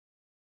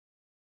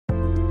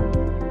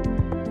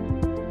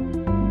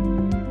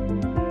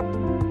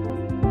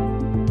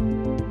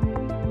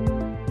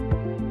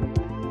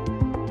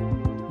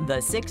The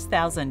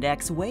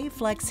 6000X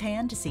WaveFlex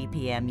hand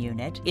CPM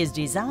unit is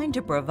designed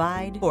to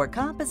provide for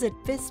composite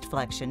fist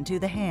flexion to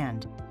the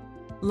hand.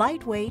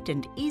 Lightweight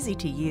and easy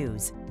to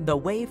use, the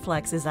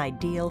WaveFlex is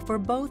ideal for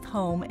both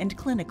home and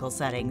clinical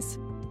settings.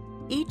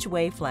 Each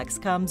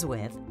WaveFlex comes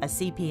with a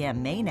CPM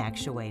main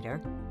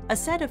actuator, a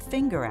set of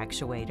finger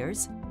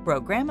actuators,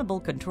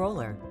 programmable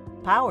controller,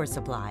 power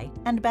supply,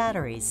 and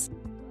batteries.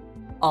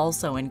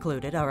 Also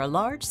included are a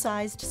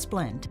large-sized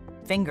splint,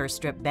 finger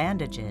strip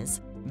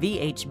bandages,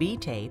 VHB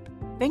tape,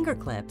 finger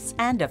clips,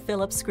 and a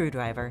Phillips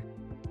screwdriver.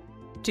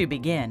 To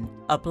begin,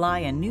 apply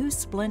a new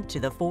splint to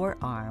the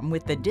forearm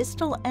with the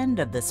distal end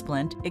of the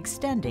splint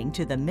extending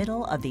to the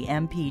middle of the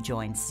MP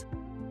joints.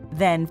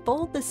 Then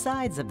fold the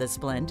sides of the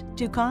splint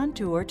to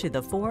contour to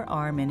the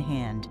forearm in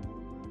hand.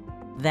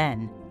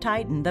 Then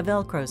tighten the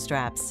Velcro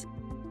straps.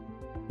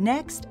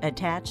 Next,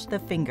 attach the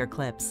finger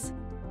clips.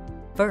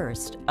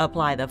 First,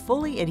 apply the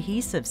fully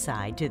adhesive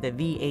side to the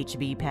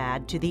VHB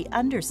pad to the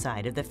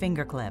underside of the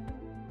finger clip.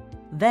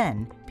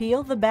 Then,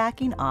 peel the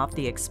backing off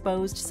the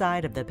exposed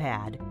side of the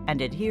pad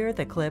and adhere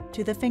the clip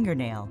to the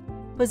fingernail,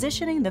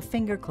 positioning the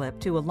finger clip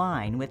to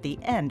align with the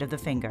end of the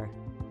finger.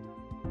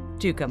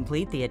 To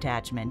complete the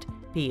attachment,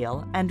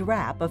 peel and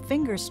wrap a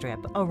finger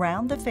strip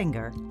around the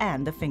finger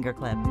and the finger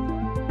clip.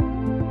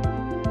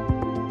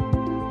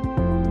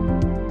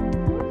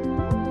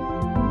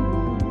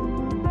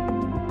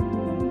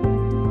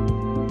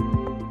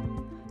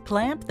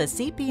 Clamp the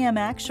CPM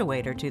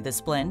actuator to the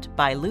splint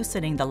by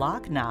loosening the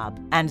lock knob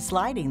and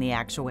sliding the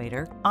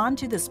actuator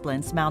onto the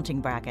splint's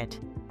mounting bracket.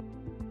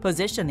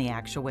 Position the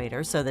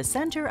actuator so the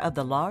center of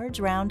the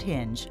large round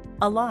hinge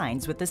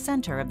aligns with the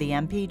center of the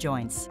MP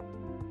joints.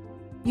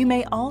 You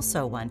may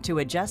also want to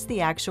adjust the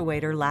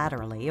actuator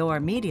laterally or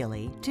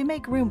medially to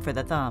make room for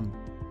the thumb.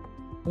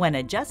 When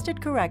adjusted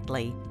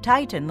correctly,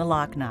 tighten the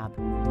lock knob.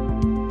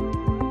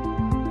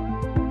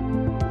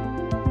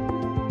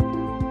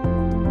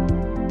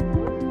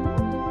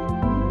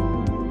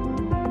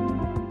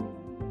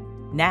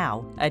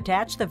 Now,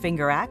 attach the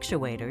finger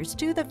actuators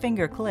to the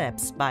finger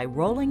clips by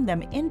rolling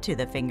them into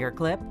the finger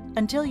clip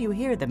until you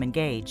hear them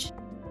engage.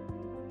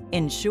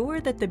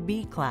 Ensure that the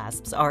B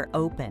clasps are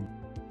open.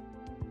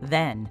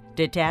 Then,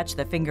 detach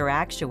the finger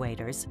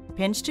actuators,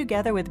 pinch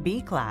together with B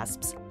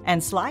clasps,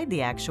 and slide the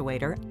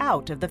actuator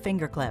out of the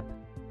finger clip.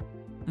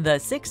 The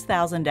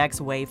 6000X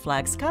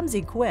WaveFlex comes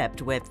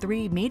equipped with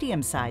 3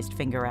 medium-sized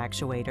finger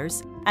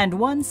actuators and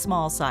 1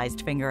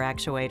 small-sized finger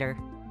actuator.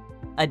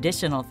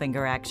 Additional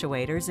finger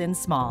actuators in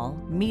small,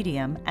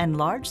 medium, and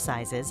large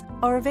sizes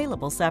are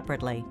available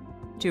separately.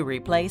 To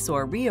replace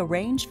or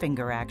rearrange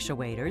finger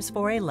actuators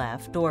for a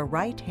left or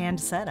right hand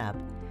setup,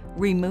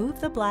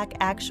 remove the black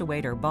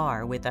actuator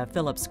bar with a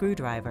Phillips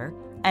screwdriver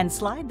and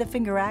slide the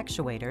finger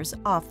actuators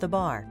off the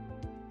bar.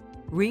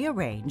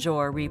 Rearrange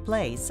or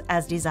replace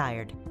as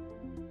desired.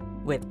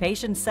 With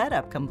patient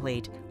setup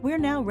complete, we're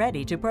now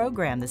ready to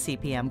program the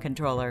CPM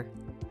controller.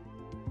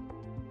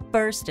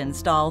 First,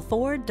 install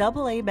 4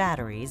 AA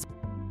batteries.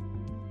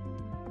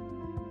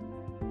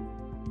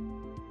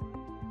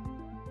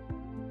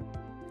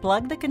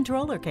 Plug the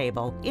controller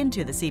cable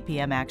into the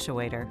CPM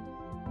actuator.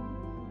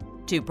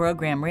 To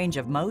program range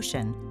of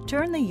motion,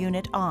 turn the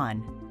unit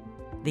on.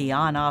 The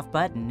on-off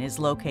button is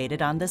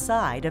located on the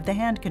side of the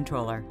hand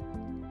controller.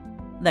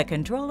 The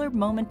controller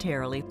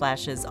momentarily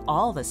flashes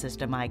all the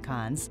system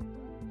icons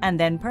and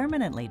then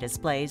permanently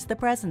displays the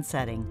present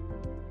setting.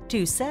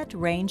 To set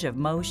range of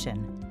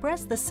motion,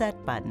 press the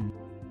Set button.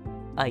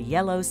 A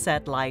yellow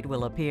set light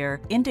will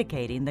appear,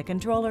 indicating the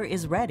controller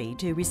is ready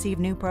to receive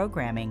new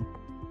programming.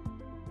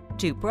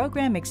 To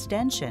program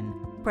extension,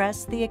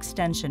 press the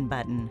Extension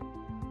button.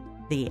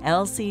 The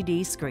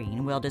LCD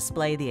screen will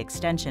display the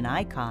extension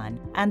icon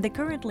and the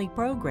currently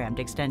programmed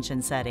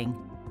extension setting.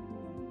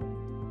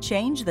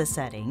 Change the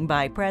setting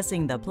by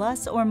pressing the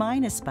plus or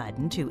minus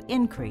button to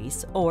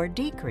increase or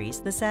decrease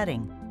the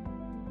setting.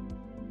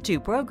 To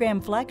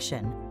program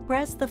flexion,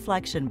 press the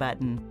Flexion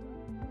button.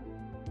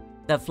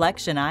 The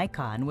flexion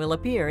icon will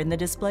appear in the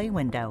display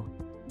window.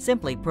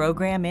 Simply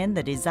program in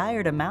the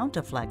desired amount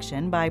of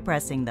flexion by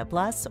pressing the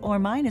plus or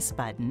minus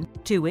button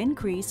to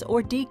increase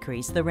or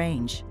decrease the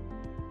range.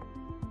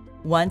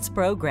 Once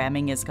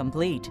programming is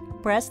complete,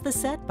 press the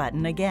Set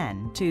button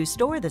again to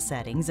store the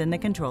settings in the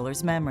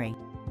controller's memory.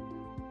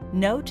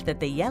 Note that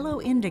the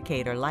yellow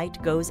indicator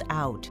light goes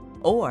out,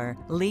 or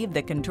leave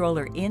the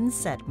controller in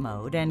set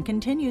mode and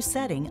continue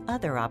setting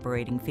other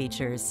operating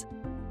features.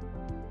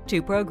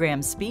 To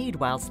program speed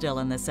while still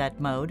in the set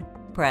mode,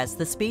 press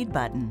the Speed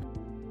button.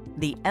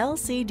 The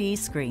LCD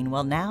screen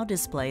will now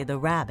display the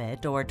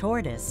rabbit or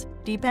tortoise,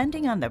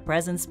 depending on the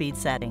present speed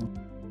setting.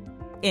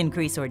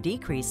 Increase or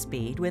decrease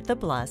speed with the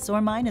plus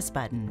or minus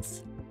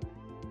buttons.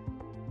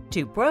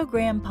 To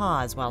program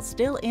pause while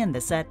still in the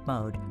set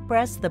mode,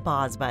 press the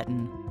Pause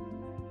button.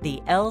 The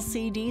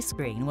LCD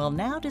screen will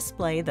now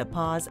display the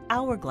pause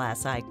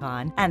hourglass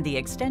icon and the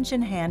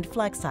extension hand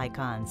flex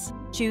icons.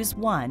 Choose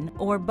one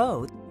or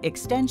both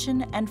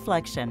extension and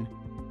flexion.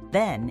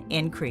 Then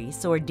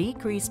increase or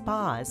decrease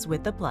pause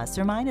with the plus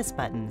or minus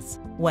buttons.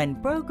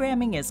 When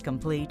programming is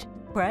complete,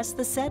 Press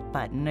the Set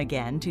button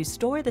again to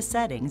store the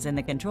settings in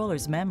the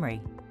controller's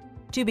memory.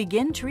 To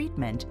begin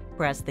treatment,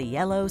 press the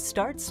yellow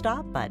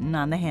Start-Stop button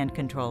on the hand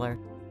controller.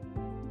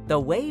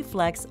 The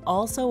WaveFlex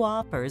also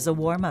offers a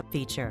warm-up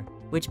feature,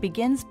 which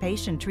begins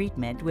patient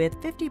treatment with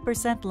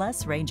 50%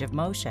 less range of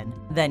motion,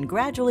 then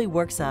gradually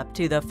works up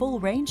to the full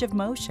range of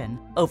motion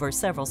over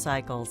several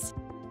cycles.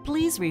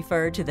 Please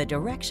refer to the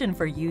Direction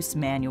for Use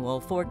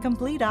manual for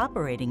complete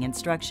operating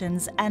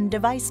instructions and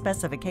device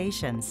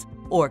specifications,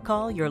 or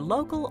call your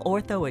local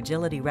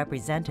OrthoAgility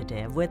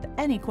representative with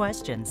any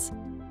questions.